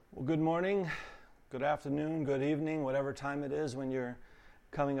Well, good morning, good afternoon, good evening, whatever time it is when you're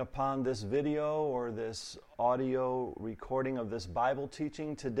coming upon this video or this audio recording of this Bible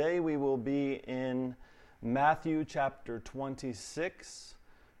teaching. Today we will be in Matthew chapter 26.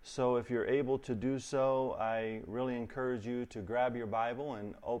 So if you're able to do so, I really encourage you to grab your Bible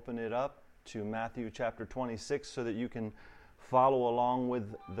and open it up to Matthew chapter 26 so that you can follow along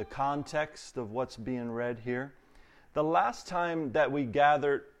with the context of what's being read here. The last time that we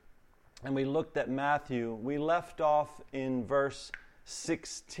gathered and we looked at Matthew, we left off in verse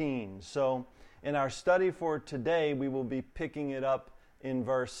 16. So in our study for today, we will be picking it up in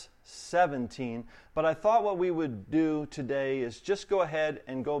verse 17. But I thought what we would do today is just go ahead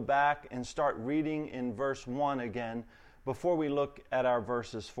and go back and start reading in verse 1 again before we look at our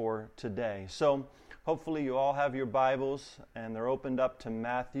verses for today. So hopefully you all have your Bibles and they're opened up to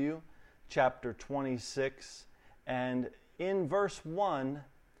Matthew chapter 26. And in verse 1,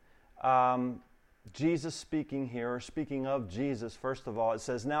 Jesus speaking here, or speaking of Jesus, first of all, it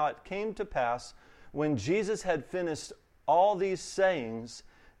says, "Now it came to pass, when Jesus had finished all these sayings,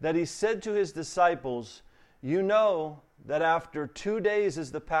 that he said to his disciples, 'You know that after 2 days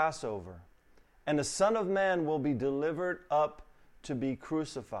is the Passover, and the Son of Man will be delivered up to be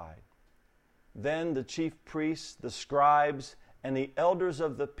crucified.' Then the chief priests, the scribes, and the elders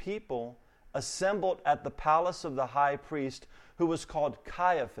of the people assembled at the palace of the high priest, who was called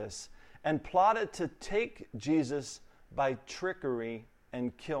Caiaphas, and plotted to take Jesus by trickery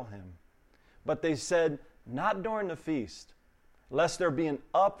and kill him. But they said, 'Not during the feast, lest there be an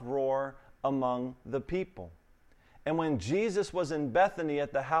uproar among the people.' And when Jesus was in Bethany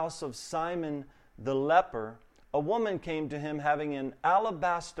at the house of Simon the leper, a woman came to him having an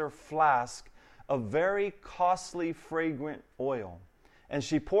alabaster flask of very costly fragrant oil. And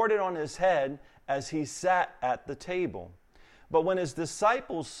she poured it on his head as he sat at the table. But when his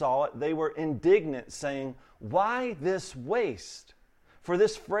disciples saw it, they were indignant, saying, 'Why this waste? For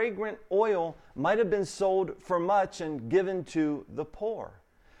this fragrant oil might have been sold for much and given to the poor.'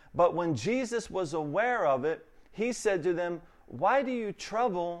 But when Jesus was aware of it, he said to them, 'Why do you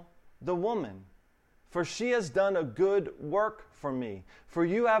trouble the woman? For she has done a good work for me. For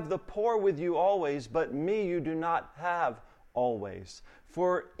you have the poor with you always, but me you do not have always.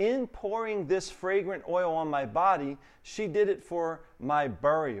 For in pouring this fragrant oil on my body, she did it for my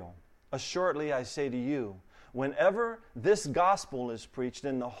burial. Assuredly, I say to you, whenever this gospel is preached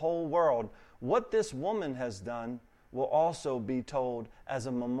in the whole world, what this woman has done will also be told as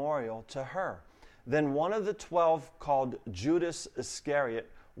a memorial to her.' Then one of the 12, called Judas Iscariot,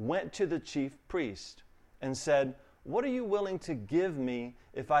 went to the chief priest and said, 'What are you willing to give me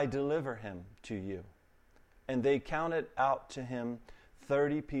if I deliver him to you?' And they counted out to him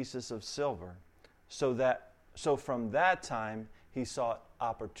 30 pieces of silver. So from that time he sought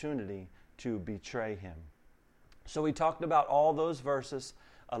opportunity to betray him." So we talked about all those verses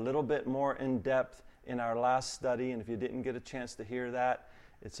a little bit more in depth in our last study. And if you didn't get a chance to hear that,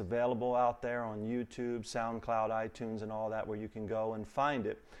 it's available out there on YouTube, SoundCloud, iTunes, and all that, where you can go and find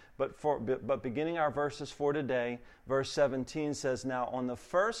it. But beginning our verses for today, verse 17 says, "Now on the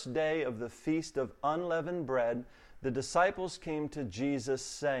first day of the feast of unleavened bread, the disciples came to Jesus,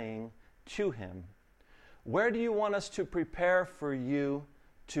 saying to him, 'Where do you want us to prepare for you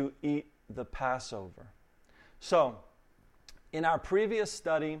to eat the Passover?'" So, in our previous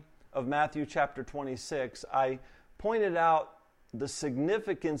study of Matthew chapter 26, I pointed out the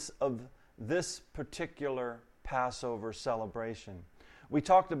significance of this particular Passover celebration. We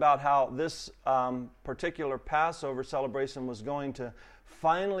talked about how this particular Passover celebration was going to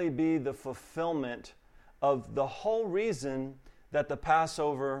finally be the fulfillment of the whole reason that the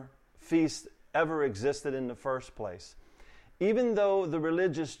Passover feast ever existed in the first place. Even though the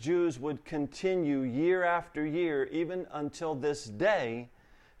religious Jews would continue year after year, even until this day,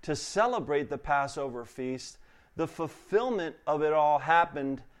 to celebrate the Passover feast, the fulfillment of it all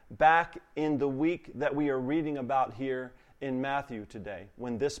happened back in the week that we are reading about here in Matthew today,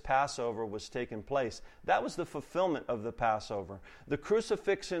 when this Passover was taking place. That was the fulfillment of the Passover. The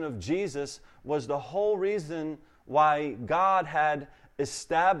crucifixion of Jesus was the whole reason why God had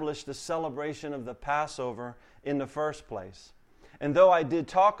established the celebration of the Passover in the first place. And though I did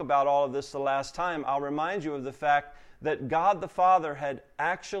talk about all of this the last time, I'll remind you of the fact that God the Father had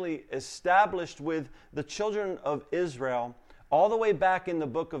actually established with the children of Israel, all the way back in the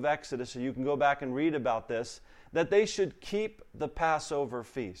book of Exodus, so you can go back and read about this, that they should keep the Passover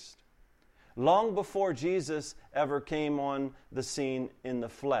feast. Long before Jesus ever came on the scene in the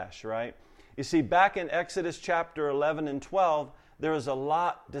flesh, right? You see, back in Exodus chapter 11 and 12, there is a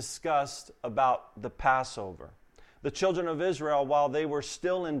lot discussed about the Passover. The children of Israel, while they were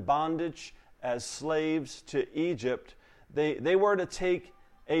still in bondage as slaves to Egypt, they were to take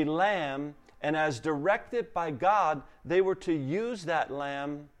a lamb, and as directed by God, they were to use that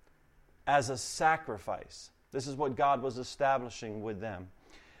lamb as a sacrifice. This is what God was establishing with them.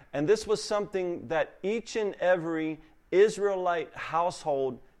 And this was something that each and every Israelite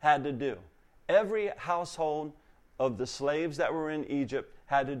household had to do. Every household of the slaves that were in Egypt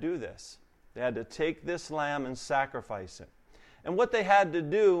had to do this. They had to take this lamb and sacrifice it. And what they had to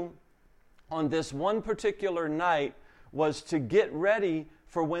do on this one particular night was to get ready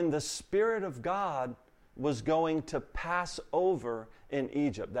for when the Spirit of God was going to pass over in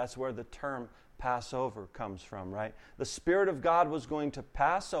Egypt. That's where the term Passover comes from, right? The Spirit of God was going to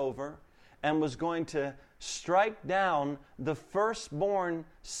pass over and was going to strike down the firstborn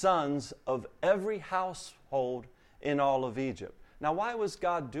sons of every household in all of Egypt. Now, why was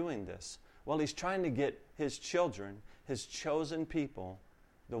God doing this? Well, He's trying to get His children, His chosen people,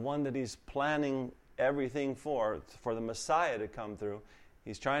 the one that He's planning everything for the Messiah to come through.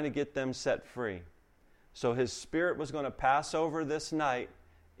 He's trying to get them set free. So His Spirit was going to pass over this night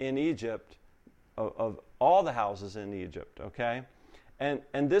in Egypt, of all the houses in Egypt, okay?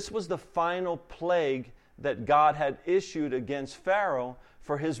 And this was the final plague that God had issued against Pharaoh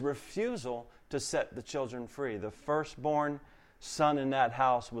for his refusal to set the children free. The firstborn son in that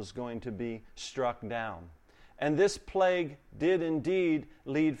house was going to be struck down. And this plague did indeed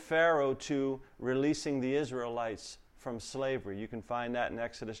lead Pharaoh to releasing the Israelites from slavery. You can find that in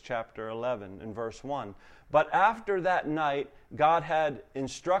Exodus chapter 11 in verse 1. But after that night, God had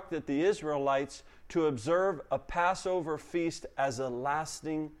instructed the Israelites to observe a Passover feast as a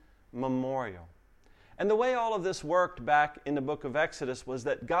lasting memorial. And the way all of this worked back in the book of Exodus was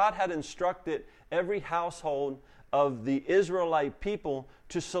that God had instructed every household of the Israelite people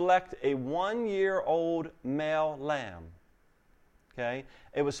to select a 1-year-old male lamb. Okay?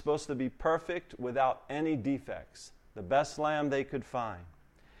 It was supposed to be perfect without any defects. The best lamb they could find.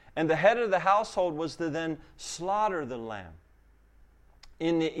 And the head of the household was to then slaughter the lamb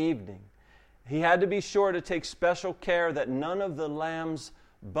in the evening. He had to be sure to take special care that none of the lamb's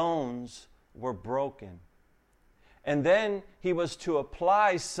bones were broken. And then he was to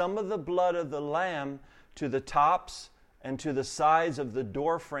apply some of the blood of the lamb to the tops and to the sides of the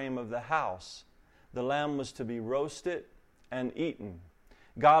door frame of the house. The lamb was to be roasted and eaten.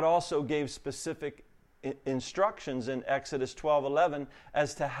 God also gave specific instructions in Exodus 12:11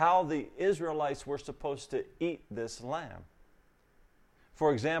 as to how the Israelites were supposed to eat this lamb.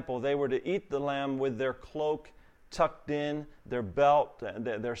 For example, they were to eat the lamb with their cloak tucked in, their belt,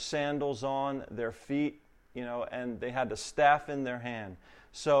 their sandals on, their feet, and they had the staff in their hand.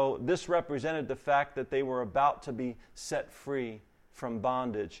 So this represented the fact that they were about to be set free from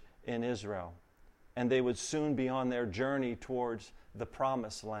bondage in Israel. And they would soon be on their journey towards the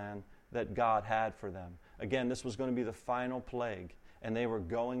promised land that God had for them. Again, this was going to be the final plague, and they were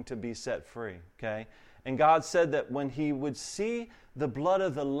going to be set free, okay? And God said that when He would see the blood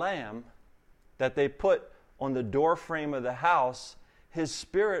of the lamb that they put on the door frame of the house, His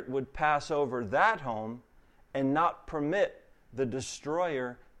Spirit would pass over that home and not permit the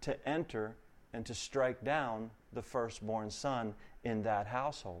destroyer to enter and to strike down the firstborn son in that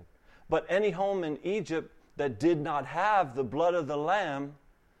household. But any home in Egypt that did not have the blood of the lamb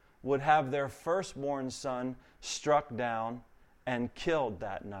would have their firstborn son struck down and killed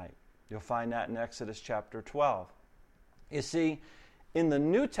that night. You'll find that in Exodus chapter 12. You see, in the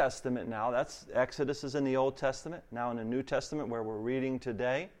New Testament now, that's Exodus is in the Old Testament, now in the New Testament where we're reading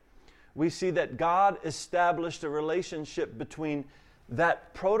today, we see that God established a relationship between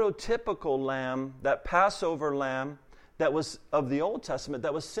that prototypical lamb, that Passover lamb that was of the Old Testament,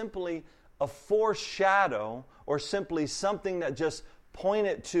 that was simply a foreshadow or simply something that just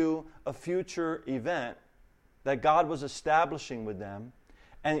pointed to a future event that God was establishing with them.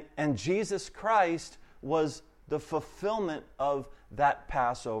 And Jesus Christ was the fulfillment of that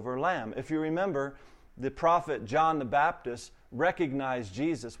Passover lamb. If you remember, the prophet John the Baptist recognized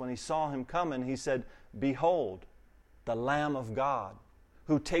Jesus when he saw Him coming. He said, "Behold, the Lamb of God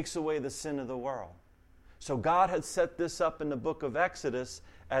who takes away the sin of the world." So God had set this up in the book of Exodus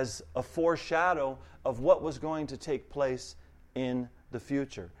as a foreshadow of what was going to take place in the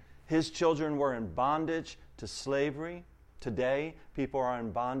future. His children were in bondage to slavery. Today, people are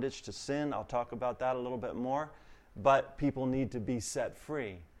in bondage to sin. I'll talk about that a little bit more. But people need to be set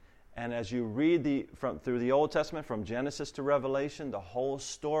free. And as you read through the Old Testament, from Genesis to Revelation, the whole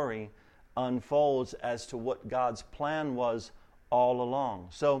story unfolds as to what God's plan was all along.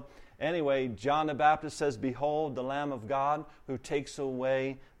 So Anyway, John the Baptist says, "Behold, the Lamb of God who takes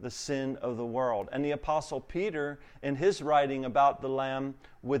away the sin of the world." And the Apostle Peter, in his writing about the Lamb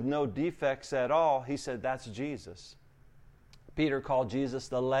with no defects at all, he said, that's Jesus. Peter called Jesus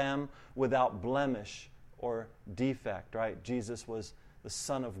the Lamb without blemish or defect, right? Jesus was the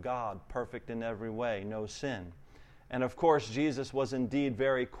Son of God, perfect in every way, no sin. And of course, Jesus was indeed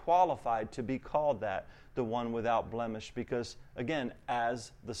very qualified to be called that, the one without blemish, because, again,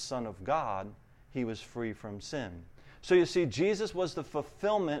 as the Son of God, he was free from sin. So you see, Jesus was the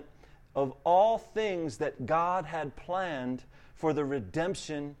fulfillment of all things that God had planned for the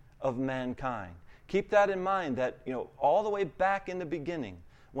redemption of mankind. Keep that in mind, that, all the way back in the beginning,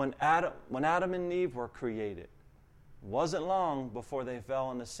 when Adam and Eve were created, it wasn't long before they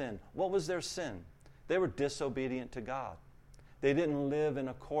fell into sin. What was their sin? They were disobedient to God. They didn't live in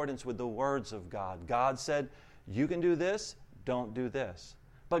accordance with the words of God. God said, you can do this, don't do this.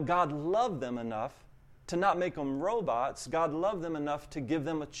 But God loved them enough to not make them robots. God loved them enough to give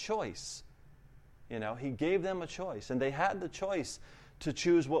them a choice. He gave them a choice. And they had the choice to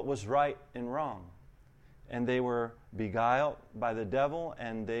choose what was right and wrong. And they were beguiled by the devil,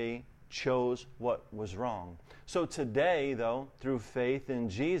 and they chose what was wrong. So today, though, through faith in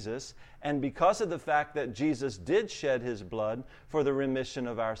Jesus, and because of the fact that Jesus did shed his blood for the remission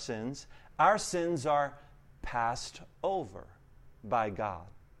of our sins are passed over by God.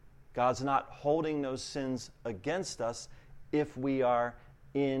 God's not holding those sins against us if we are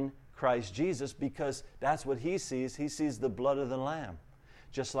in Christ Jesus, because that's what he sees. He sees the blood of the Lamb.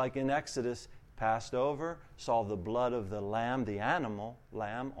 Just like in Exodus, passed over, saw the blood of the lamb, the animal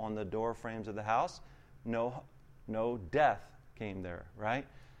lamb, on the door frames of the house. No death came there, right?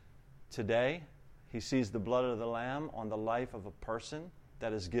 Today, he sees the blood of the Lamb on the life of a person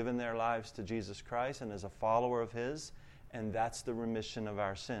that has given their lives to Jesus Christ and is a follower of his, and that's the remission of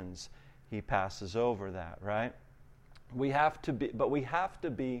our sins. He passes over that, right? We have to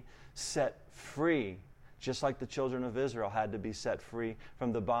be set free. Just like the children of Israel had to be set free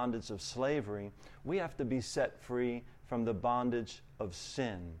from the bondage of slavery, we have to be set free from the bondage of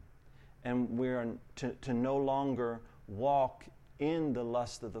sin. And we're to no longer walk in the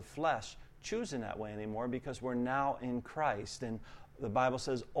lust of the flesh, choosing that way anymore, because we're now in Christ. And the Bible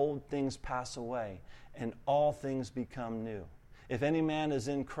says, old things pass away, and all things become new. If any man is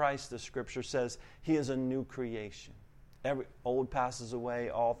in Christ, the Scripture says, he is a new creation. Every old passes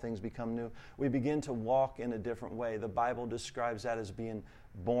away, all things become new. We begin to walk in a different way. The Bible describes that as being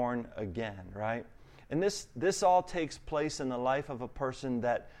born again, right? And this all takes place in the life of a person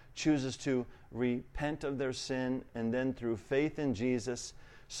that chooses to repent of their sin, and then through faith in Jesus,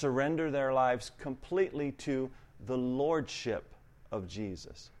 surrender their lives completely to the lordship of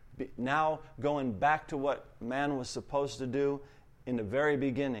Jesus. Now going back to what man was supposed to do in the very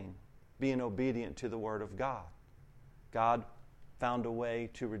beginning, being obedient to the Word of God. God found a way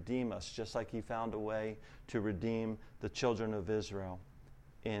to redeem us, just like he found a way to redeem the children of Israel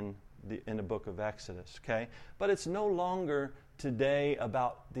in the book of Exodus, okay? But it's no longer today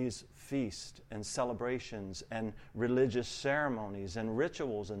about these feasts and celebrations and religious ceremonies and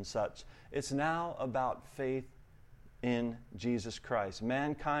rituals and such. It's now about faith in Jesus Christ.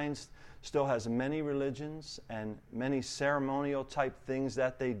 Mankind still has many religions and many ceremonial type things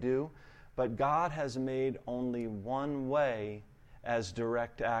that they do, but God has made only one way as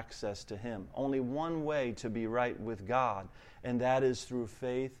direct access to him. Only one way to be right with God, and that is through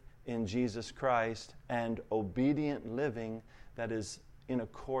faith in Jesus Christ and obedient living that is in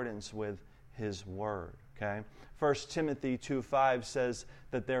accordance with his word. Okay? 1 Timothy 2:5 says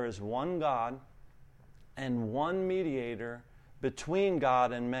that there is one God and one mediator between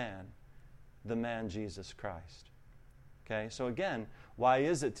God and man, the man Jesus Christ. Okay? So again, why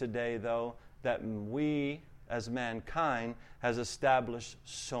is it today, though, that we as mankind has established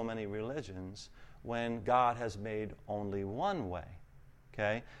so many religions when God has made only one way?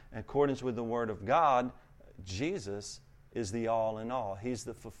 Okay? In accordance with the Word of God, Jesus is the all in all. He's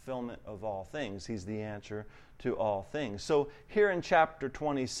the fulfillment of all things. He's the answer to all things. So here in chapter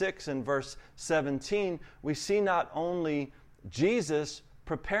 26 and verse 17, we see not only Jesus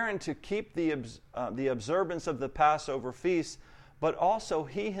preparing to keep the observance of the Passover feast, but also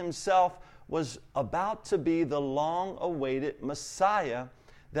he himself was about to be the long-awaited Messiah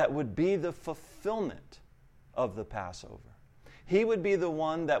that would be the fulfillment of the Passover. He would be the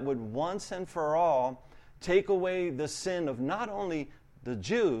one that would once and for all take away the sin of not only the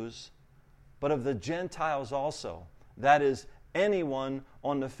Jews, but of the Gentiles also. That is, anyone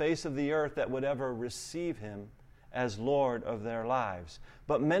on the face of the earth that would ever receive him as Lord of their lives.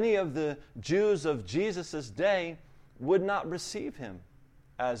 But many of the Jews of Jesus' day would not receive him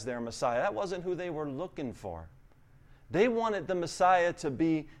as their Messiah. That wasn't who they were looking for. They wanted the Messiah to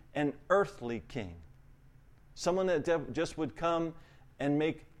be an earthly king, someone that just would come and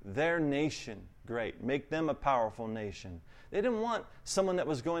make their nation great, make them a powerful nation. They didn't want someone that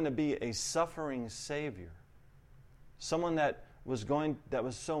was going to be a suffering Savior, someone that was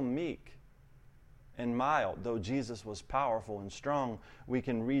so meek and mild. Though Jesus was powerful and strong, we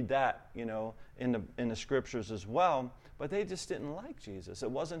can read that, in the scriptures as well. But they just didn't like Jesus.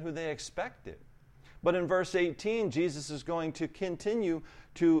 It wasn't who they expected. But in verse 18, Jesus is going to continue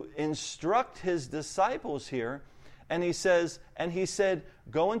to instruct his disciples here. And he said,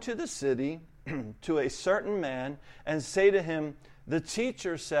 go into the city to a certain man and say to him, the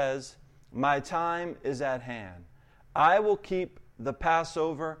teacher says, my time is at hand. I will keep the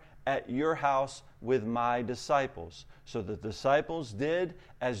Passover at your house with my disciples. So the disciples did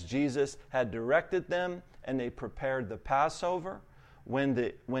as Jesus had directed them, and they prepared the Passover.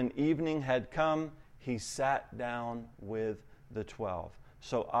 When evening had come, he sat down with the 12.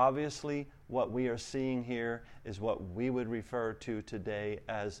 So obviously, what we are seeing here is what we would refer to today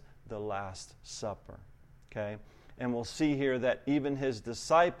as the Last Supper. Okay? And we'll see here that even his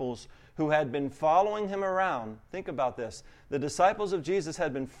disciples who had been following him around, think about this, the disciples of Jesus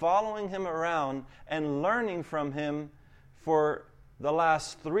had been following him around and learning from him for the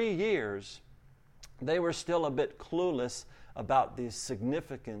last 3 years. They were still a bit clueless about the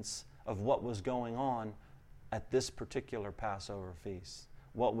significance of what was going on at this particular Passover feast,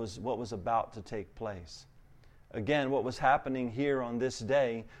 what was about to take place. Again, what was happening here on this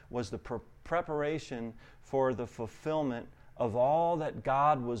day was the preparation for the fulfillment of all that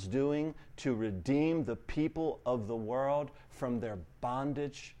God was doing to redeem the people of the world from their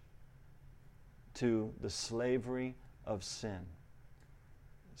bondage to the slavery of sin.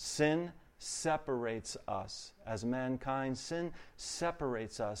 Sin separates us as mankind. Sin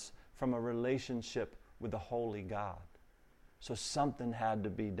separates us from a relationship with the holy God. So something had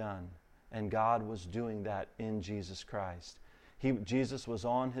to be done, and God was doing that in Jesus Christ. Jesus was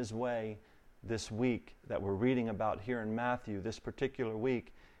on his way this week that we're reading about here in Matthew, this particular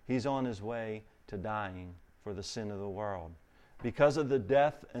week. He's on his way to dying for the sin of the world. Because of the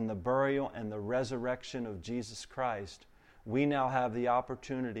death and the burial and the resurrection of Jesus Christ, we now have the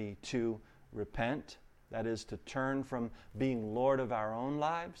opportunity to repent, that is, to turn from being Lord of our own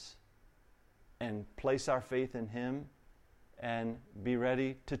lives and place our faith in him and be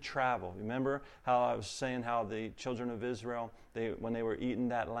ready to travel. Remember how I was saying how the children of Israel, when they were eating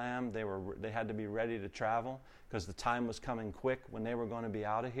that lamb, they had to be ready to travel because the time was coming quick when they were going to be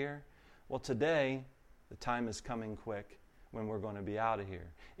out of here. Well, today, the time is coming quick when we're going to be out of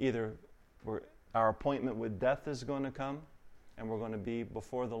here. Either our appointment with death is going to come and we're going to be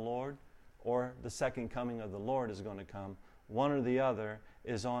before the Lord, or the second coming of the Lord is going to come. One or the other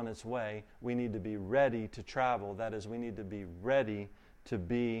is on its way. We need to be ready to travel. That is, we need to be ready to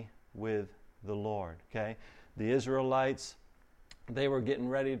be with the Lord. Okay? The Israelites, they were getting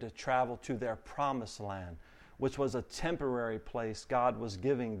ready to travel to their promised land, which was a temporary place God was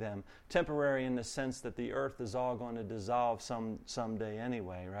giving them. Temporary in the sense that the earth is all going to dissolve someday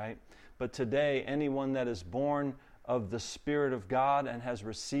anyway, right? But today, anyone that is born of the Spirit of God and has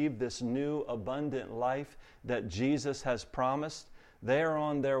received this new abundant life that Jesus has promised, they are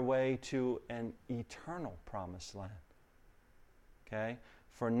on their way to an eternal promised land. Okay?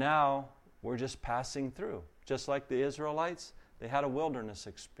 For now, we're just passing through. Just like the Israelites, they had a wilderness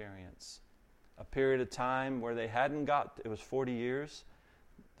experience. A period of time where they it was 40 years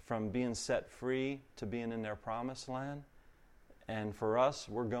from being set free to being in their promised land. And for us,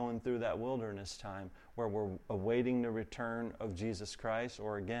 we're going through that wilderness time where we're awaiting the return of Jesus Christ,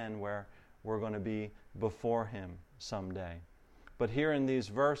 or again, where we're going to be before him someday. But here in these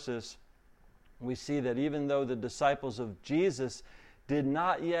verses, we see that even though the disciples of Jesus did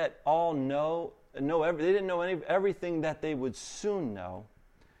not yet all they didn't know everything that they would soon know,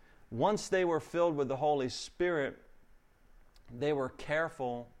 once they were filled with the Holy Spirit, they were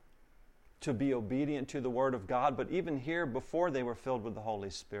careful to be obedient to the Word of God. But even here, before they were filled with the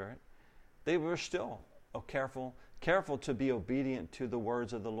Holy Spirit, they were still careful to be obedient to the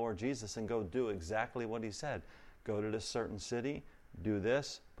words of the Lord Jesus and go do exactly what he said. Go to this certain city, do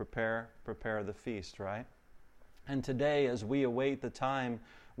this, prepare the feast, right? And today, as we await the time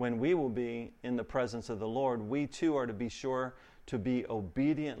when we will be in the presence of the Lord, we too are to be sure to be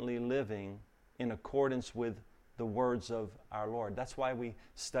obediently living in accordance with the words of our Lord. That's why we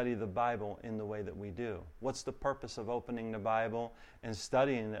study the Bible in the way that we do. What's the purpose of opening the Bible and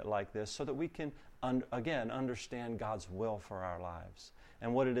studying it like this? So that we can, again, understand God's will for our lives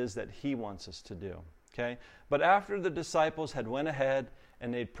and what it is that he wants us to do. Okay? But after the disciples had went ahead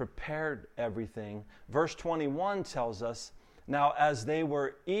and they'd prepared everything, verse 21 tells us, now as they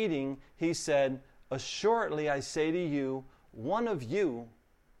were eating, he said, assuredly I say to you, one of you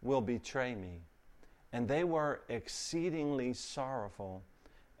will betray me. And they were exceedingly sorrowful,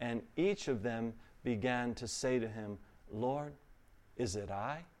 and each of them began to say to him, Lord, is it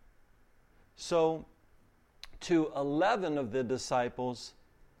I? So to 11 of the disciples,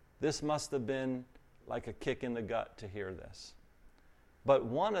 this must have been like a kick in the gut to hear this. But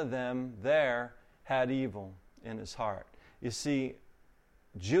one of them there had evil in his heart. You see,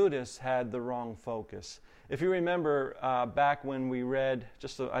 Judas had the wrong focus. If you remember back when we read,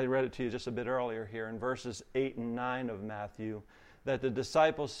 I read it to you just a bit earlier here in verses 8 and 9 of Matthew, that the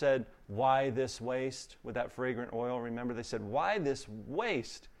disciples said, why this waste with that fragrant oil? Remember, they said, why this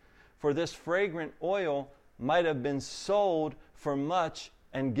waste? For this fragrant oil might have been sold for much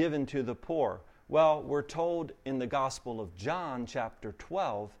and given to the poor. Well, we're told in the Gospel of John, chapter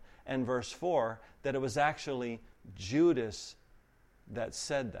 12 and verse 4, that it was actually Judas that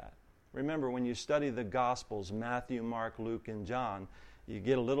said that. Remember, when you study the Gospels, Matthew, Mark, Luke, and John, you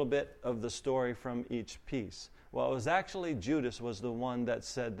get a little bit of the story from each piece. Well, it was actually Judas was the one that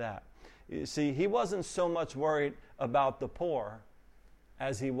said that. You see, he wasn't so much worried about the poor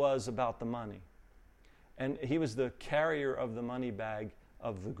as he was about the money. And he was the carrier of the money bag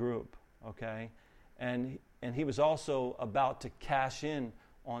of the group, okay? And he was also about to cash in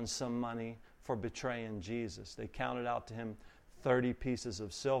on some money for betraying Jesus. They counted out to him 30 pieces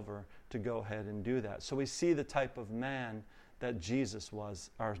of silver to go ahead and do that. So we see the type of man that Judas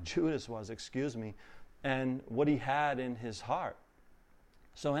was, and what he had in his heart.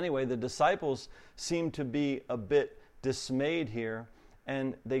 So anyway, the disciples seem to be a bit dismayed here,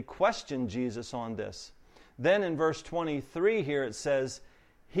 and they question Jesus on this. Then in verse 23 here it says,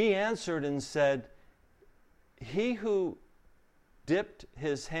 he answered and said, he who dipped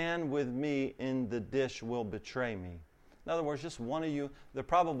his hand with me in the dish will betray me. In other words, just one of you, they're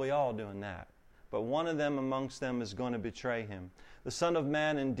probably all doing that, but one of them amongst them is going to betray him. The Son of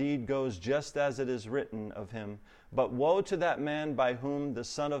Man indeed goes just as it is written of him, but woe to that man by whom the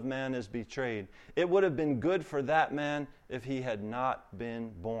Son of Man is betrayed. It would have been good for that man if he had not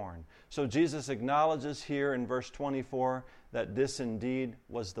been born. So Jesus acknowledges here in verse 24 that this indeed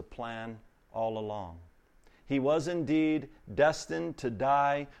was the plan all along. He was indeed destined to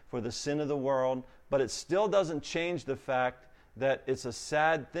die for the sin of the world, but it still doesn't change the fact that it's a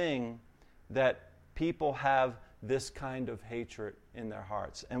sad thing that people have this kind of hatred in their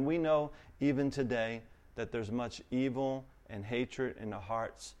hearts. And we know even today that there's much evil and hatred in the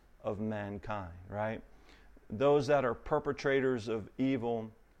hearts of mankind, right? Those that are perpetrators of evil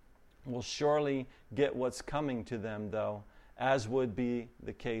will surely get what's coming to them, though, as would be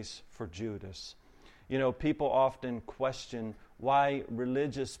the case for Judas. You know, people often question why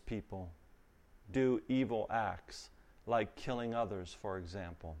religious people do evil acts, like killing others, for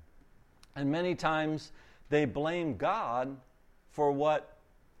example. And many times they blame God for what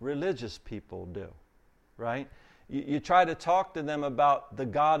religious people do, right? You try to talk to them about the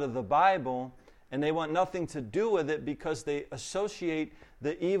God of the Bible, and they want nothing to do with it because they associate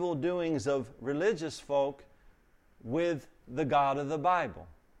the evil doings of religious folk with the God of the Bible.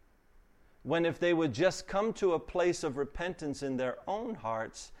 When if they would just come to a place of repentance in their own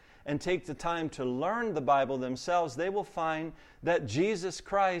hearts and take the time to learn the Bible themselves, they will find that Jesus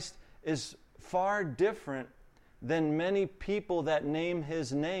Christ is far different than many people that name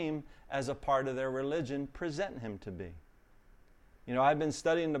his name as a part of their religion present him to be. You know, I've been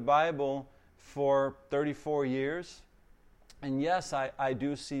studying the Bible for 34 years, and yes, I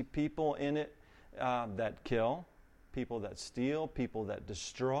do see people in it that kill, people that steal, people that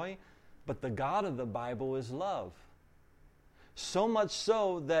destroy, but the God of the Bible is love. So much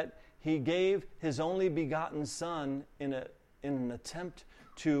so that he gave his only begotten Son in an attempt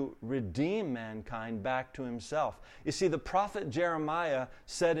to redeem mankind back to himself. You see, the prophet Jeremiah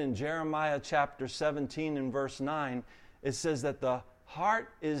said in Jeremiah chapter 17 and verse 9, it says that the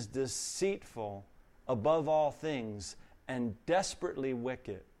heart is deceitful above all things and desperately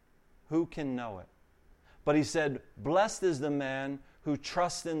wicked. Who can know it? But he said, blessed is the man who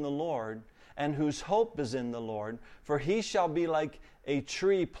trusts in the Lord and whose hope is in the Lord, for he shall be like a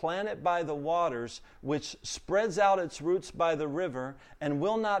tree planted by the waters, which spreads out its roots by the river, and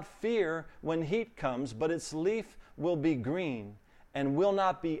will not fear when heat comes, but its leaf will be green, and will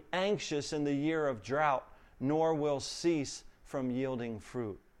not be anxious in the year of drought, nor will cease from yielding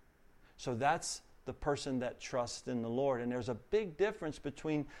fruit. So that's the person that trusts in the Lord. And there's a big difference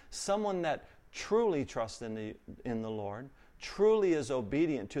between someone that truly trusts in the Lord, truly is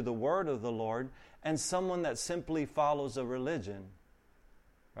obedient to the word of the Lord and someone that simply follows a religion,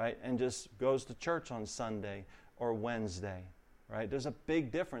 right, and just goes to church on Sunday or Wednesday, right? There's a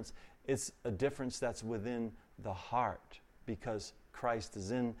big difference. It's a difference that's within the heart because Christ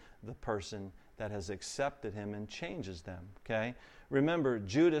is in the person that has accepted him and changes them, okay? Remember,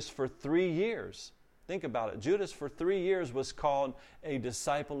 Judas for 3 years, think about it, Judas for 3 years was called a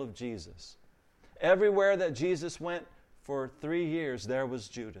disciple of Jesus. Everywhere that Jesus went for 3 years, there was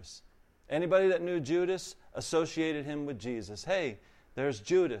Judas. Anybody that knew Judas associated him with Jesus. Hey, there's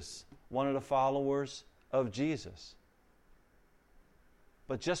Judas, one of the followers of Jesus.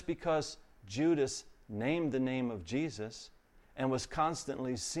 But just because Judas named the name of Jesus and was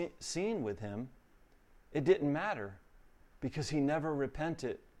constantly seen with him, it didn't matter because he never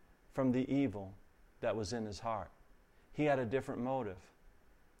repented from the evil that was in his heart. He had a different motive.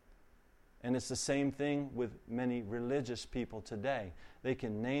 And it's the same thing with many religious people today. They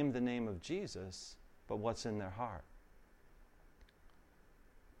can name the name of Jesus, but what's in their heart?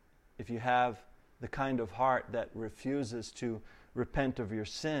 If you have the kind of heart that refuses to repent of your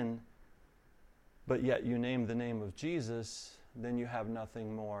sin, but yet you name the name of Jesus, then you have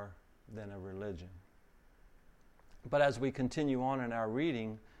nothing more than a religion. But as we continue on in our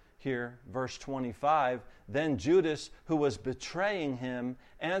reading here, verse 25, then Judas, who was betraying him,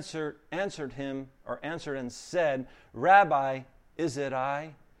 answered and said, Rabbi, is it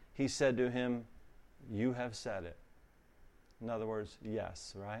I? He said to him, you have said it. In other words,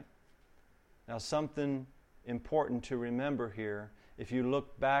 yes, right? Now something important to remember here, if you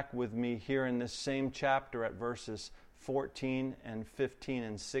look back with me here in this same chapter at verses 14 and 15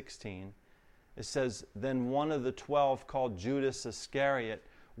 and 16, it says, then one of the 12 called Judas Iscariot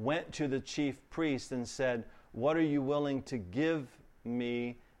went to the chief priest and said, what are you willing to give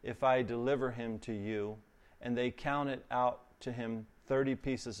me if I deliver him to you? And they counted out to him 30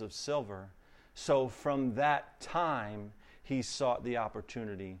 pieces of silver. So from that time, he sought the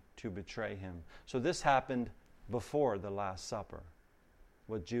opportunity to betray him. So this happened before the Last Supper,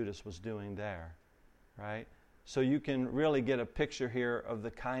 what Judas was doing there, right? So you can really get a picture here of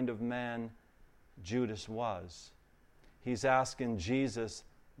the kind of man Judas was. He's asking Jesus,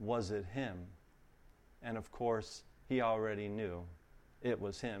 was it him? And of course, he already knew it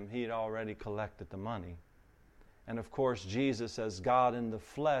was him. He had already collected the money. And of course, Jesus, as God in the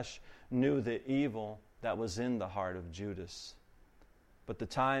flesh, knew the evil that was in the heart of Judas. But the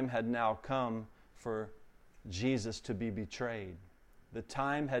time had now come for Jesus to be betrayed. The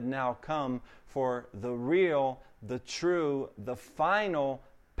time had now come for the real, the true, the final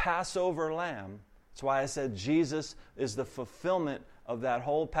Passover lamb. That's why I said Jesus is the fulfillment of that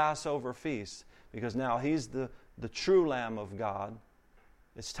whole Passover feast, because now he's the true Lamb of God.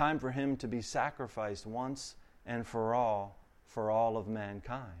 It's time for him to be sacrificed once and for all of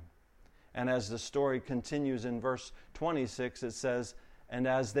mankind. And as the story continues in verse 26, it says, and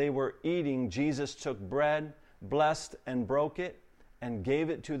as they were eating, Jesus took bread, blessed and broke it, and gave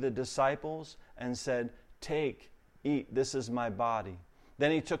it to the disciples and said, take, eat, this is my body.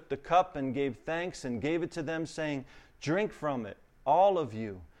 Then he took the cup and gave thanks and gave it to them, saying, drink from it, all of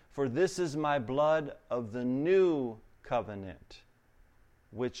you, for this is my blood of the new covenant,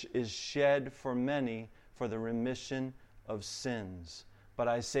 which is shed for many for the remission of sins. But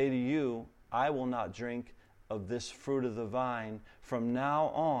I say to you, I will not drink of this fruit of the vine from now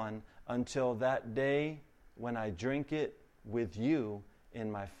on until that day when I drink it with you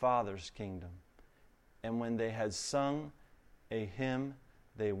in my Father's kingdom. And when they had sung a hymn,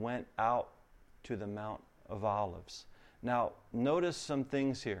 they went out to the Mount of Olives. Now, notice some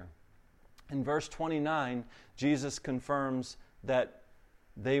things here. In verse 29, Jesus confirms that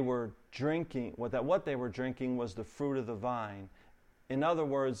they were drinking, what they were drinking was the fruit of the vine. In other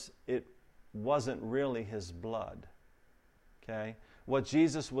words, it wasn't really his blood. Okay? What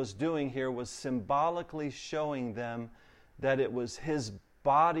Jesus was doing here was symbolically showing them that it was his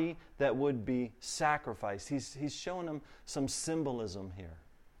body that would be sacrificed. He's showing them some symbolism here.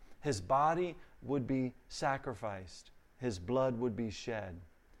 His body would be sacrificed. His blood would be shed.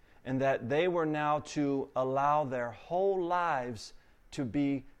 And that they were now to allow their whole lives to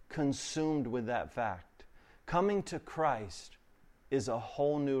be consumed with that fact. Coming to Christ is a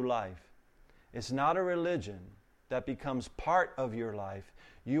whole new life. It's not a religion that becomes part of your life.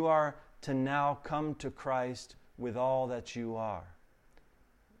 You are to now come to Christ with all that you are.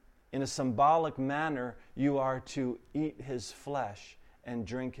 In a symbolic manner, you are to eat his flesh and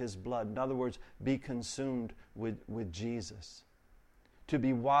drink his blood. In other words, be consumed with Jesus. To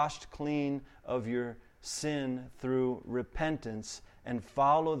be washed clean of your sin through repentance and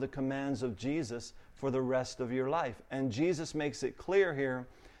follow the commands of Jesus for the rest of your life. And Jesus makes it clear here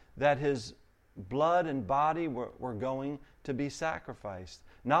that his blood and body were going to be sacrificed.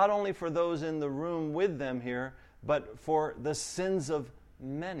 Not only for those in the room with them here, but for the sins of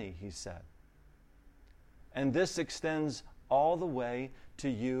many, he said. And this extends all the way to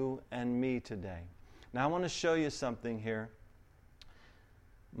you and me today. Now I want to show you something here.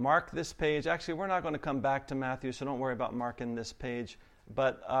 Mark this page. Actually, we're not going to come back to Matthew, so don't worry about marking this page.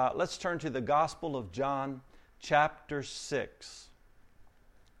 But let's turn to the Gospel of John, chapter 6.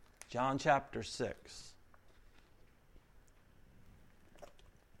 John chapter 6.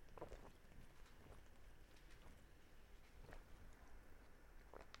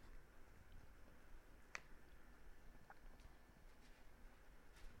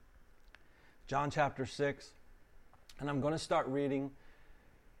 John chapter 6, and I'm going to start reading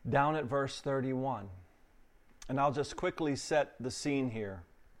down at verse 31. And I'll just quickly set the scene here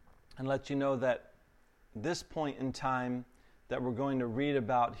and let you know that this point in time that we're going to read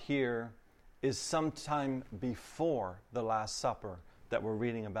about here is sometime before the Last Supper that we're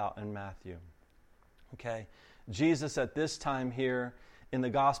reading about in Matthew. Okay? Jesus at this time here in the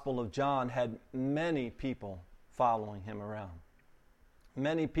Gospel of John had many people following him around.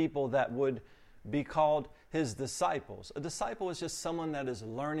 Many people that would be called his disciples. A disciple is just someone that is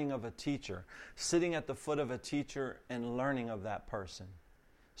learning of a teacher, sitting at the foot of a teacher and learning of that person.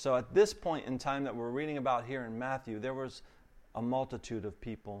 So at this point in time that we're reading about here in Matthew, there was a multitude of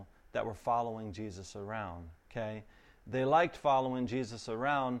people that were following Jesus around. Okay? They liked following Jesus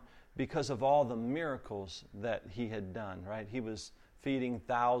around because of all the miracles that he had done, right? He was feeding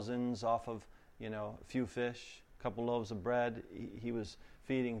thousands off of, a few fish, a couple loaves of bread. He was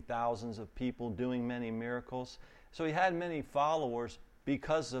feeding thousands of people, doing many miracles. So he had many followers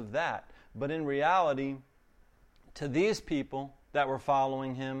because of that. But in reality, to these people that were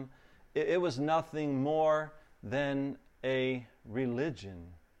following him, it was nothing more than a religion,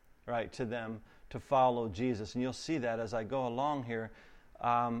 right, to them to follow Jesus. And you'll see that as I go along here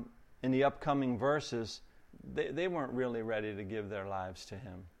in the upcoming verses. They weren't really ready to give their lives to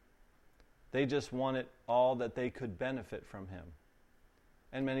him. They just wanted all that they could benefit from him.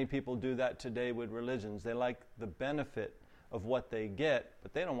 And many people do that today with religions. They like the benefit of what they get,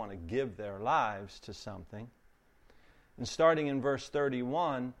 but they don't want to give their lives to something. And starting in verse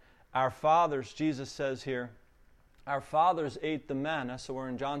 31, our fathers, Jesus says here, our fathers ate the manna. So we're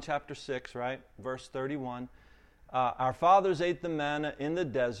in John chapter 6, right? Verse 31. Our fathers ate the manna in the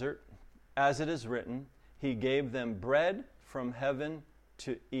desert, as it is written, he gave them bread from heaven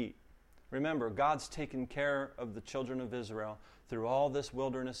to eat. Remember, God's taken care of the children of Israel through all this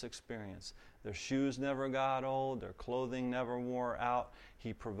wilderness experience. Their shoes never got old. Their clothing never wore out.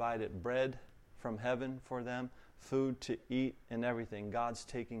 He provided bread from heaven for them, food to eat, and everything. God's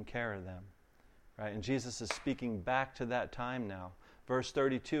taking care of them. Right? And Jesus is speaking back to that time now. Verse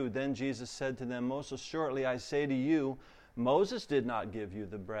 32, then Jesus said to them, most assuredly I say to you, Moses did not give you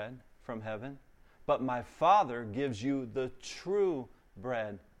the bread from heaven, but my Father gives you the true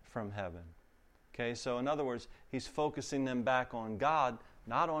bread from heaven. Okay, so in other words, he's focusing them back on God,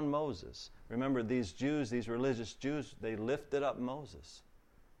 not on Moses. Remember, these Jews, these religious Jews, they lifted up Moses.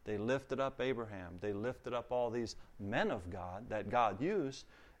 They lifted up Abraham. They lifted up all these men of God that God used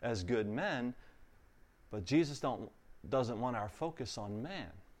as good men. But Jesus doesn't want our focus on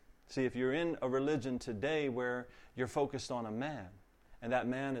man. See, if you're in a religion today where you're focused on a man, and that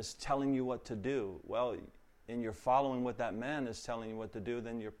man is telling you what to do, well, and you're following what that man is telling you what to do,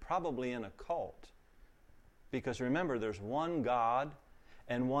 then you're probably in a cult. Because remember, there's one God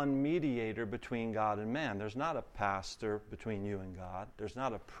and one mediator between God and man. There's not a pastor between you and God. There's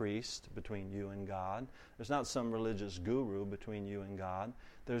not a priest between you and God. There's not some religious guru between you and God.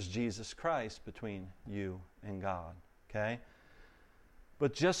 There's Jesus Christ between you and God. Okay?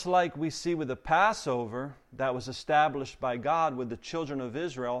 But just like we see with the Passover that was established by God with the children of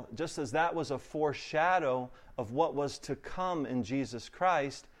Israel, just as that was a foreshadow of what was to come in Jesus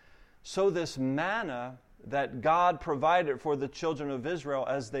Christ, so this manna that God provided for the children of Israel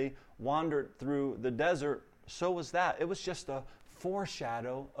as they wandered through the desert, so was that. It was just a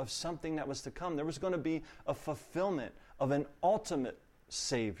foreshadow of something that was to come. There was going to be a fulfillment of an ultimate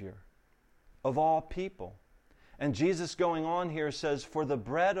Savior of all people. And Jesus going on here says, for the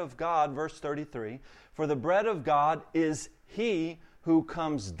bread of God, verse 33, for the bread of God is He who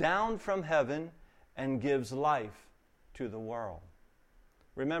comes down from heaven and gives life to the world.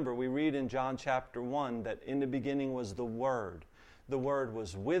 Remember, we read in John chapter 1 that in the beginning was the Word. The Word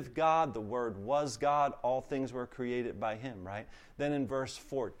was with God. The Word was God. All things were created by Him, right? Then in verse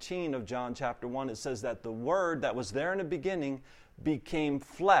 14 of John chapter 1, it says that the Word that was there in the beginning became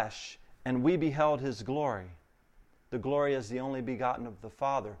flesh and we beheld his glory. The glory as the only begotten of the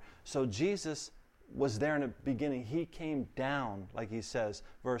Father. So Jesus was there in the beginning. He came down, like he says,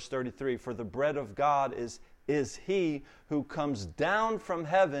 verse 33, for the bread of God is he who comes down from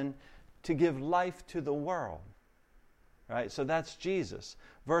heaven to give life to the world. Right? So that's Jesus.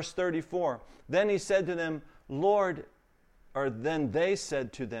 Verse 34, then he said to them, Lord, or then they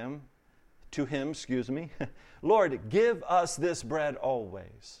said to him, Lord, give us this bread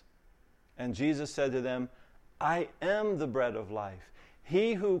always. And Jesus said to them, I am the bread of life.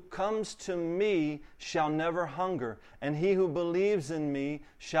 He who comes to me shall never hunger, and he who believes in me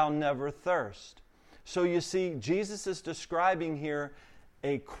shall never thirst. So you see, Jesus is describing here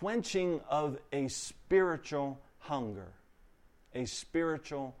a quenching of a spiritual hunger, a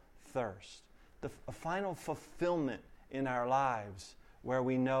spiritual thirst, a final fulfillment in our lives where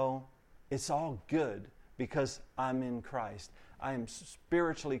we know it's all good because I'm in Christ. I am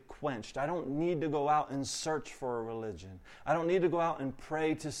spiritually quenched. I don't need to go out and search for a religion. I don't need to go out and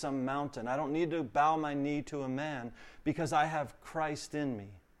pray to some mountain. I don't need to bow my knee to a man because I have Christ in me.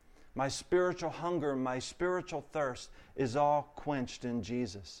 My spiritual hunger, my spiritual thirst is all quenched in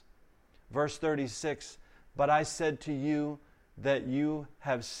Jesus. Verse 36, but I said to you that you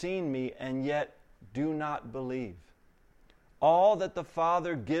have seen me and yet do not believe. All that the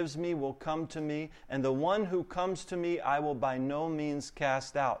Father gives me will come to me, and the one who comes to me I will by no means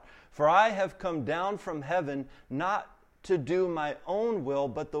cast out. For I have come down from heaven not to do my own will,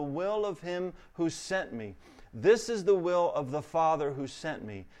 but the will of him who sent me. This is the will of the Father who sent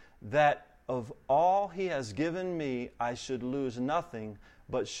me, that of all he has given me I should lose nothing,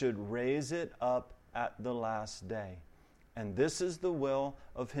 but should raise it up at the last day. And this is the will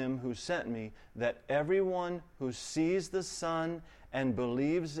of him who sent me, that everyone who sees the Son and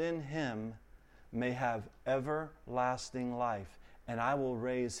believes in him may have everlasting life, and I will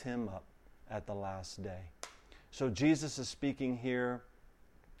raise him up at the last day. So Jesus is speaking here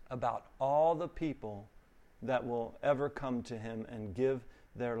about all the people that will ever come to him and give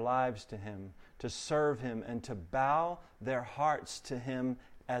their lives to him, to serve him, and to bow their hearts to him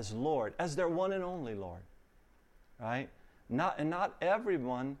as Lord, as their one and only Lord. Right? Not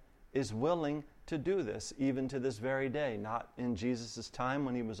everyone is willing to do this, even to this very day. Not in Jesus' time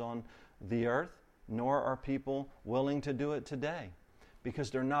when he was on the earth, nor are people willing to do it today,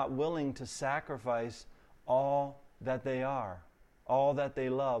 because they're not willing to sacrifice all that they are, all that they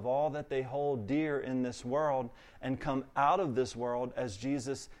love, all that they hold dear in this world, and come out of this world as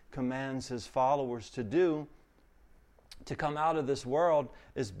Jesus commands his followers to do. To come out of this world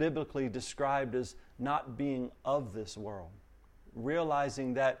is biblically described as not being of this world.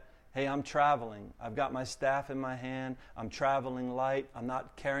 Realizing that, hey, I'm traveling. I've got my staff in my hand. I'm traveling light. I'm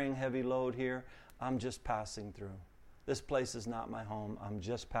not carrying heavy load here. I'm just passing through. This place is not my home. I'm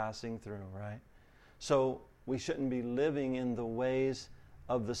just passing through, right? So we shouldn't be living in the ways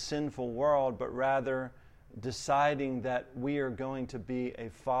of the sinful world, but rather deciding that we are going to be a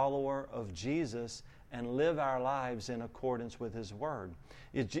follower of Jesus and live our lives in accordance with his word.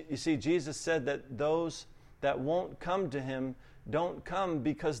 You see, Jesus said that those that won't come to him don't come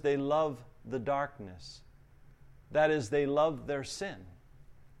because they love the darkness. That is, they love their sin.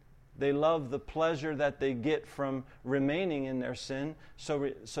 They love the pleasure that they get from remaining in their sin,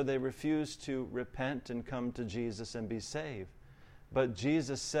 so they refuse to repent and come to Jesus and be saved. But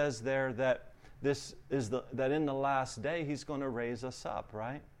Jesus says there that that in the last day he's going to raise us up,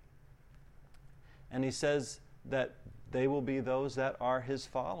 right? And he says that they will be those that are his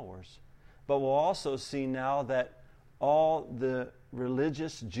followers. But we'll also see now that all the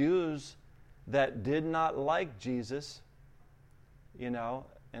religious Jews that did not like Jesus, and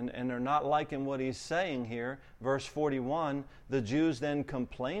are not liking what he's saying here, verse 41, the Jews then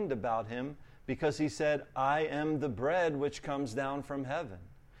complained about him because he said, I am the bread which comes down from heaven.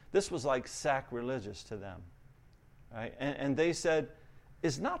 This was like sacrilegious to them. Right? And they said,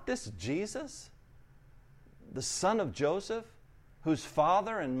 is not this Jesus, the son of Joseph, whose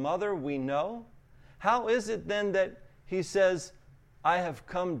father and mother we know? How is it then that he says, I have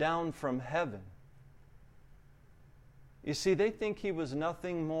come down from heaven? You see, they think he was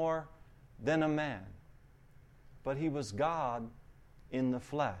nothing more than a man, but he was God in the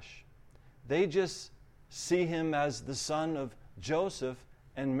flesh. They just see him as the son of Joseph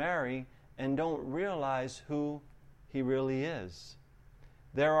and Mary and don't realize who he really is.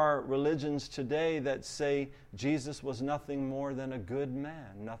 There are religions today that say Jesus was nothing more than a good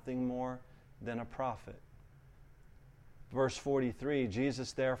man, nothing more than a prophet. Verse 43,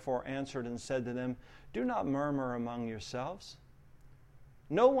 Jesus therefore answered and said to them, do not murmur among yourselves.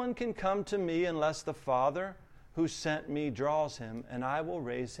 No one can come to me unless the Father who sent me draws him, and I will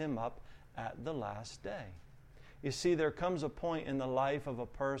raise him up at the last day. You see, there comes a point in the life of a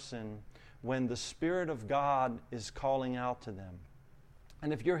person when the Spirit of God is calling out to them.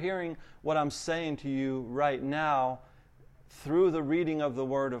 And if you're hearing what I'm saying to you right now through the reading of the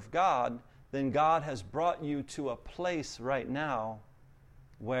Word of God, then God has brought you to a place right now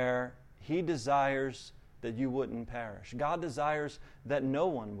where He desires that you wouldn't perish. God desires that no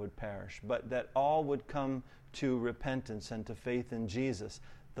one would perish, but that all would come to repentance and to faith in Jesus,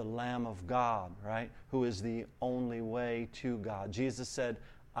 the Lamb of God, right? Who is the only way to God. Jesus said,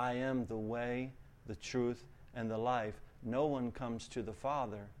 I am the way, the truth, and the life. No one comes to the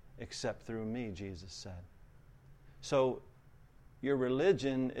Father except through me, Jesus said. So your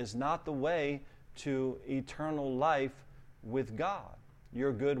religion is not the way to eternal life with God.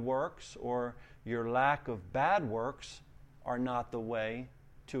 Your good works or your lack of bad works are not the way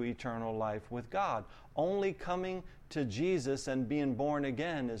to eternal life with God. Only coming to Jesus and being born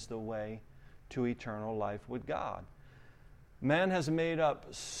again is the way to eternal life with God. Man has made up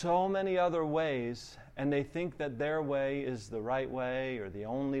so many other ways, and they think that their way is the right way or the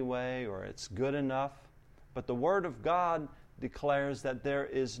only way or it's good enough. But the Word of God declares that there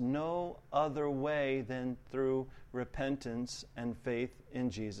is no other way than through repentance and faith in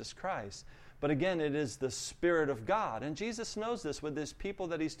Jesus Christ. But again, it is the Spirit of God. And Jesus knows this with His people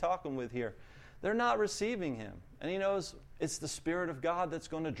that He's talking with here. They're not receiving Him. And He knows it's the Spirit of God that's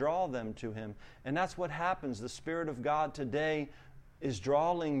going to draw them to Him. And that's what happens. The Spirit of God today is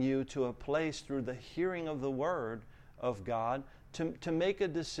drawing you to a place through the hearing of the Word of God to make a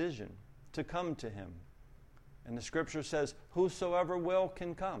decision, to come to Him. And the Scripture says, whosoever will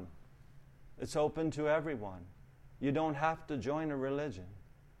can come. It's open to everyone. You don't have to join a religion.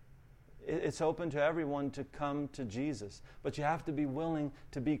 It's open to everyone to come to Jesus. But you have to be willing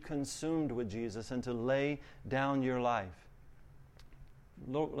to be consumed with Jesus and to lay down your life.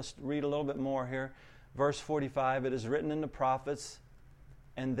 Let's read a little bit more here. Verse 45, it is written in the prophets,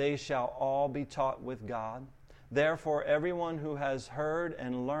 and they shall all be taught with God. Therefore, everyone who has heard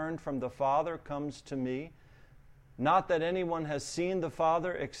and learned from the Father comes to me. Not that anyone has seen the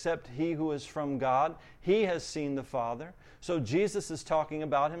Father except he who is from God. He has seen the Father. So Jesus is talking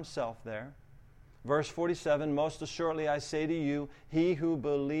about Himself there. Verse 47, most assuredly I say to you, he who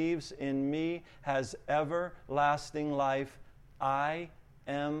believes in me has everlasting life. I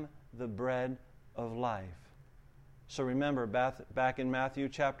am the bread of life. So remember, back in Matthew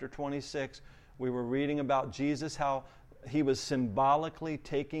chapter 26, we were reading about Jesus, how He was symbolically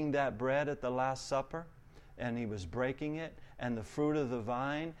taking that bread at the Last Supper, and He was breaking it, and the fruit of the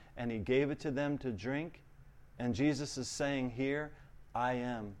vine, and He gave it to them to drink. And Jesus is saying here, I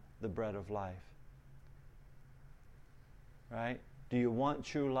am the bread of life. Right? Do you want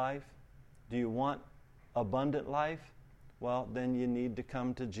true life? Do you want abundant life? Well, then you need to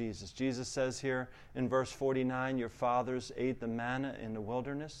come to Jesus. Jesus says here in verse 49, your fathers ate the manna in the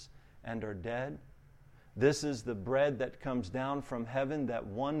wilderness and are dead. This is the bread that comes down from heaven, that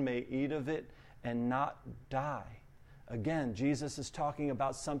one may eat of it and not die. Again, Jesus is talking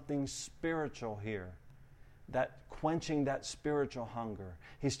about something spiritual here, that quenching that spiritual hunger.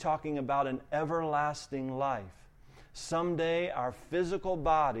 He's talking about an everlasting life. Someday our physical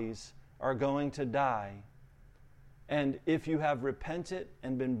bodies are going to die. And if you have repented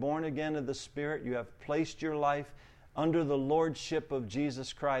and been born again of the Spirit, you have placed your life under the lordship of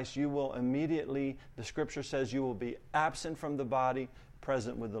Jesus Christ, you will immediately, the Scripture says, you will be absent from the body,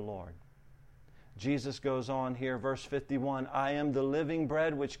 present with the Lord. Jesus goes on here, verse 51, I am the living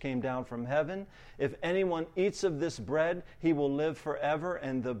bread which came down from heaven. If anyone eats of this bread, he will live forever,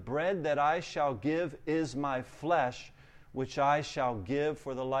 and the bread that I shall give is my flesh, which I shall give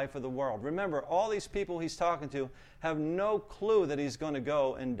for the life of the world. Remember, all these people He's talking to have no clue that He's going to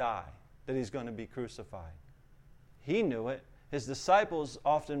go and die, that He's going to be crucified. He knew it. His disciples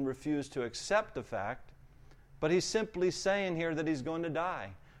often refused to accept the fact, but He's simply saying here that He's going to die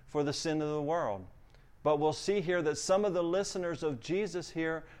for the sin of the world. But we'll see here that some of the listeners of Jesus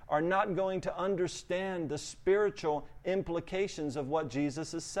here are not going to understand the spiritual implications of what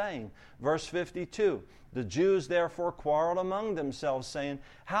Jesus is saying. Verse 52, the Jews therefore quarreled among themselves, saying,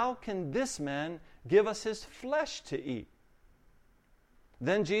 how can this man give us his flesh to eat?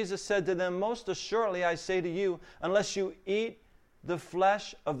 Then Jesus said to them, most assuredly I say to you, unless you eat the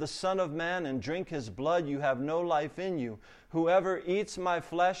flesh of the Son of Man and drink His blood, you have no life in you. Whoever eats my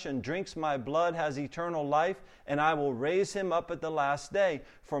flesh and drinks my blood has eternal life, and I will raise him up at the last day.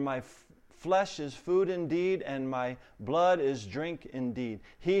 For my flesh is food indeed, and my blood is drink indeed.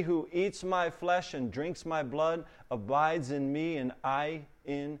 He who eats my flesh and drinks my blood abides in me, and I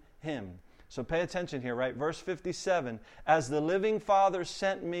in him. So pay attention here, right? Verse 57, as the living Father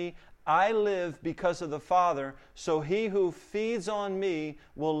sent me, I live because of the Father, so he who feeds on me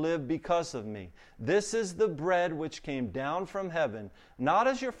will live because of me. This is the bread which came down from heaven, not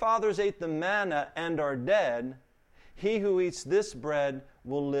as your fathers ate the manna and are dead. He who eats this bread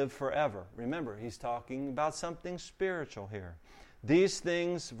will live forever. Remember, he's talking about something spiritual here. These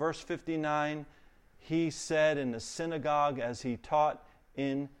things, verse 59, he said in the synagogue as he taught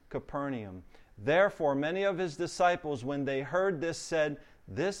in Capernaum. Therefore, many of his disciples, when they heard this, said,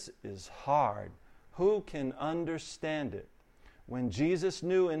 "This is hard. Who can understand it?" When Jesus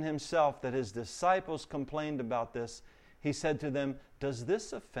knew in himself that his disciples complained about this, he said to them, "Does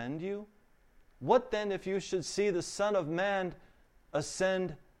this offend you? What then if you should see the Son of Man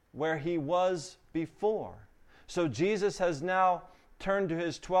ascend where he was before?" So Jesus has now turned to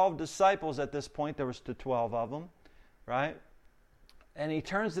his 12 disciples at this point. There was the 12 of them, right? And he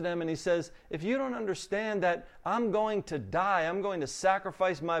turns to them and he says, if you don't understand that I'm going to die, I'm going to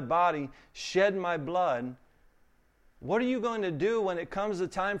sacrifice my body, shed my blood, what are you going to do when it comes the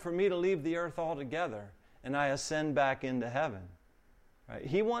time for me to leave the earth altogether and I ascend back into heaven? Right?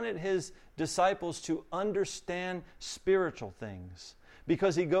 He wanted his disciples to understand spiritual things,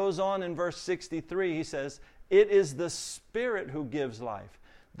 because he goes on in verse 63, he says, it is the Spirit who gives life.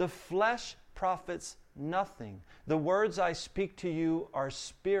 The flesh profits nothing. The words I speak to you are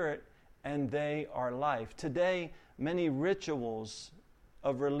spirit and they are life. Today, many rituals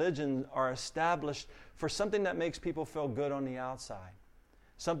of religion are established for something that makes people feel good on the outside,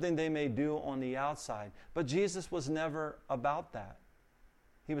 something they may do on the outside. But Jesus was never about that.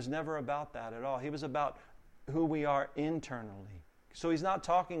 He was never about that at all. He was about who we are internally. So he's not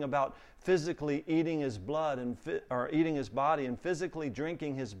talking about physically eating his blood or eating his body and physically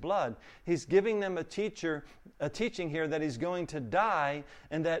drinking his blood. He's giving them a teaching here that he's going to die,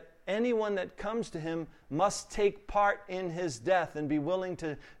 and that anyone that comes to him must take part in his death and be willing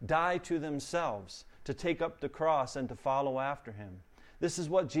to die to themselves, to take up the cross and to follow after him. This is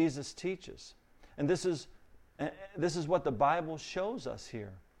what Jesus teaches. And this is what the Bible shows us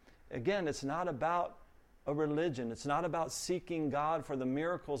here. Again, it's not about a religion. It's not about seeking God for the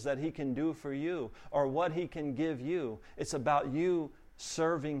miracles that he can do for you or what he can give you. It's about you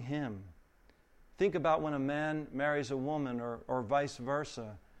serving him. Think about when a man marries a woman or vice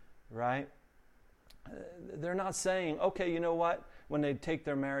versa, right? They're not saying, okay, you know what? When they take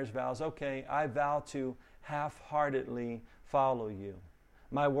their marriage vows, okay, I vow to half-heartedly follow you.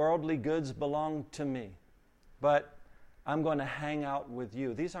 My worldly goods belong to me, but I'm going to hang out with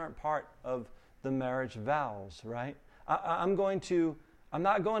you. These aren't part of the marriage vows, right? I'm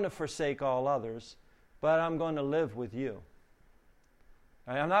not going to forsake all others, but I'm going to live with you.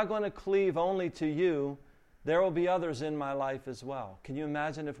 Right? I'm not going to cleave only to you. There will be others in my life as well. Can you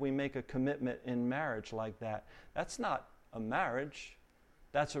imagine if we make a commitment in marriage like that? That's not a marriage.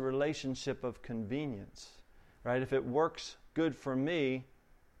 That's a relationship of convenience, right? If it works good for me,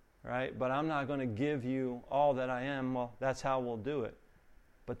 right, but I'm not going to give you all that I am, well, that's how we'll do it.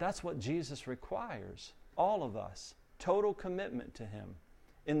 But that's what Jesus requires, all of us, total commitment to him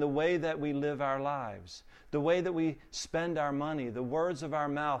in the way that we live our lives, the way that we spend our money, the words of our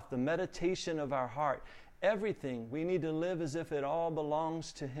mouth, the meditation of our heart, everything. We need to live as if it all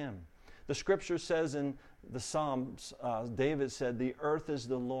belongs to him. The scripture says in the Psalms, David said, the earth is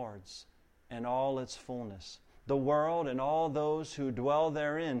the Lord's and all its fullness, the world and all those who dwell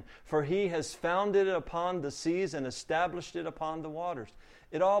therein, for he has founded it upon the seas and established it upon the waters.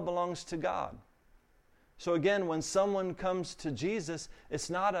 It all belongs to God. So again, when someone comes to Jesus, it's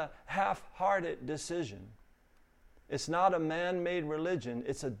not a half-hearted decision. It's not a man-made religion.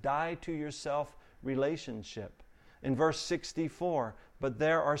 It's a die-to-yourself relationship. In verse 64, but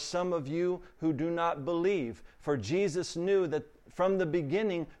there are some of you who do not believe, for Jesus knew that from the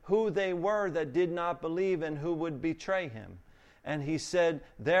beginning who they were that did not believe and who would betray him. And he said,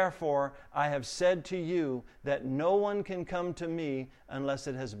 therefore, I have said to you that no one can come to me unless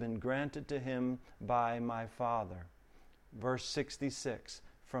it has been granted to him by my Father. Verse 66,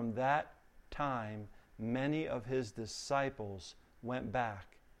 from that time, many of his disciples went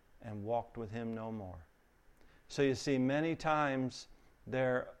back and walked with him no more. So you see, many times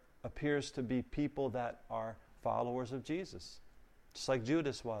there appears to be people that are followers of Jesus, just like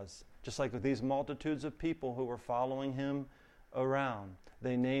Judas was, just like with these multitudes of people who were following him around.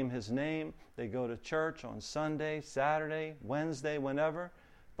 They name his name, they go to church on Sunday, Saturday, Wednesday, whenever,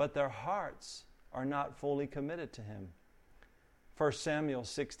 but their hearts are not fully committed to him. 1 Samuel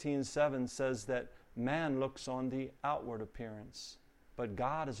 16:7 says that man looks on the outward appearance, but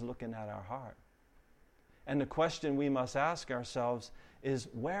God is looking at our heart. And the question we must ask ourselves is,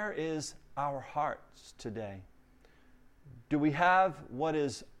 where is our hearts today? Do we have what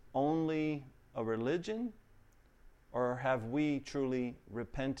is only a religion, or have we truly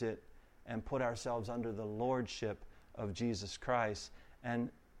repented and put ourselves under the lordship of Jesus Christ and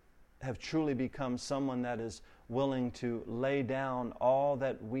have truly become someone that is willing to lay down all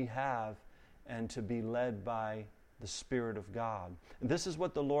that we have and to be led by the Spirit of God? And this is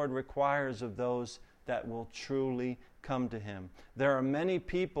what the Lord requires of those that will truly come to Him. There are many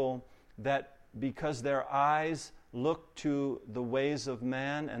people that, because their eyes look to the ways of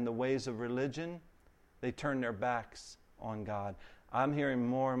man and the ways of religion, they turn their backs on God. I'm hearing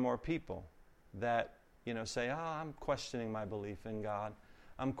more and more people that, say, I'm questioning my belief in God.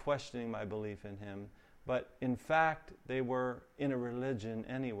 I'm questioning my belief in Him. But in fact, they were in a religion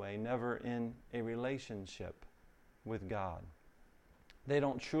anyway, never in a relationship with God. They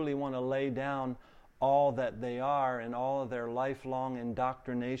don't truly want to lay down all that they are and all of their lifelong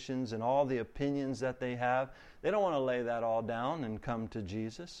indoctrinations and all the opinions that they have. They don't want to lay that all down and come to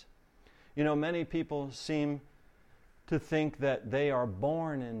Jesus. Many people seem to think that they are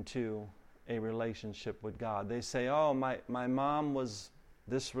born into a relationship with God. They say, my mom was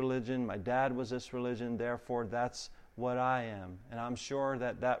this religion, my dad was this religion, therefore that's what I am. And I'm sure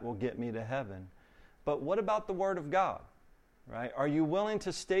that will get me to heaven. But what about the Word of God? Right? Are you willing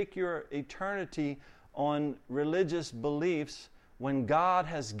to stake your eternity on religious beliefs when God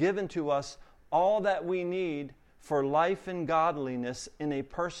has given to us all that we need for life and godliness in a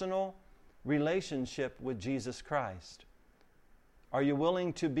personal relationship with Jesus Christ? Are you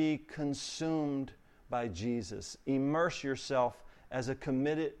willing to be consumed by Jesus? Immerse yourself as a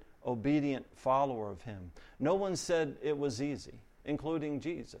committed, obedient follower of Him. No one said it was easy, including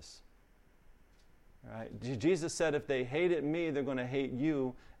Jesus. Right? Jesus said if they hated me, they're going to hate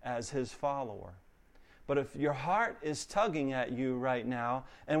you as His follower. But if your heart is tugging at you right now,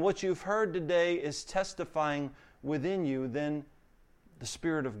 and what you've heard today is testifying within you, then the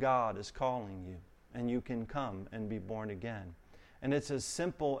Spirit of God is calling you, and you can come and be born again. And it's as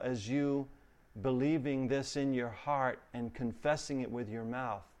simple as you believing this in your heart and confessing it with your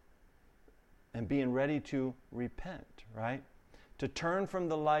mouth and being ready to repent, right? To turn from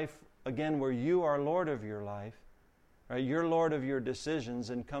the life, again, where you are Lord of your life, right? You're Lord of your decisions,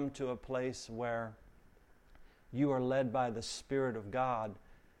 and come to a place where you are led by the Spirit of God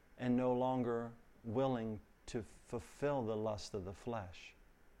and no longer willing to fulfill the lust of the flesh.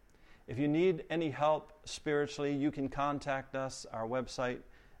 If you need any help spiritually, you can contact us. Our website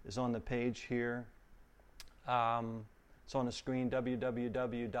is on the page here. It's on the screen,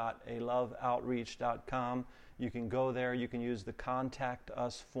 www.aloveoutreach.com. You can go there. You can use the Contact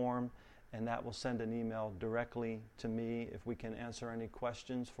Us form, and that will send an email directly to me if we can answer any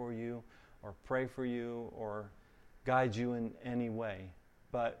questions for you or pray for you or guide you in any way.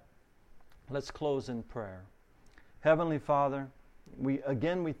 But let's close in prayer. Heavenly Father, we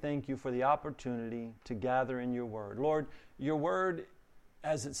thank you for the opportunity to gather in your word. Lord, your word,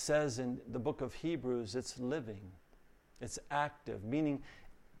 as it says in the book of Hebrews, it's living, it's active, meaning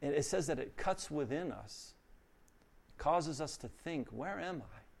it says that it cuts within us, causes us to think, where am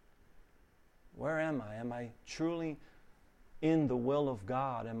I? Where am I? Am I truly in the will of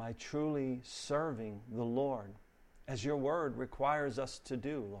God? Am I truly serving the Lord as your word requires us to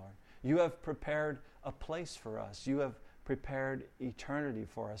do, Lord? You have prepared a place for us. You have prepared eternity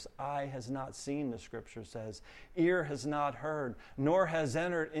for us. Eye has not seen, the scripture says. Ear has not heard, nor has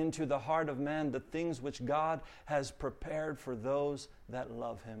entered into the heart of man the things which God has prepared for those that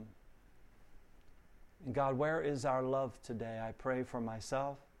love Him. And God, where is our love today? I pray for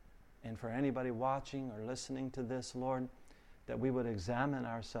myself and for anybody watching or listening to this, Lord, that we would examine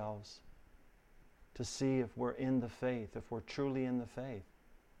ourselves to see if we're in the faith, if we're truly in the faith.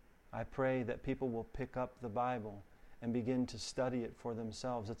 I pray that people will pick up the Bible and begin to study it for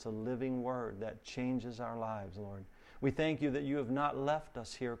themselves. It's a living word that changes our lives, Lord. We thank you that you have not left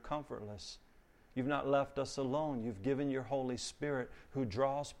us here comfortless. You've not left us alone. You've given your Holy Spirit who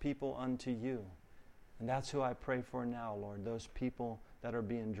draws people unto you. And that's who I pray for now, Lord, those people that are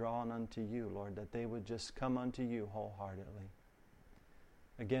being drawn unto you, Lord, that they would just come unto you wholeheartedly.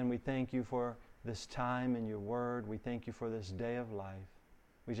 Again, we thank you for this time in your word. We thank you for this day of life.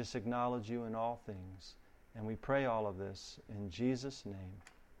 We just acknowledge you in all things. And we pray all of this in Jesus' name.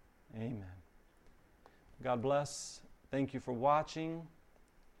 Amen. God bless. Thank you for watching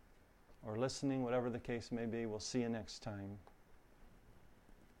or listening, whatever the case may be. We'll see you next time.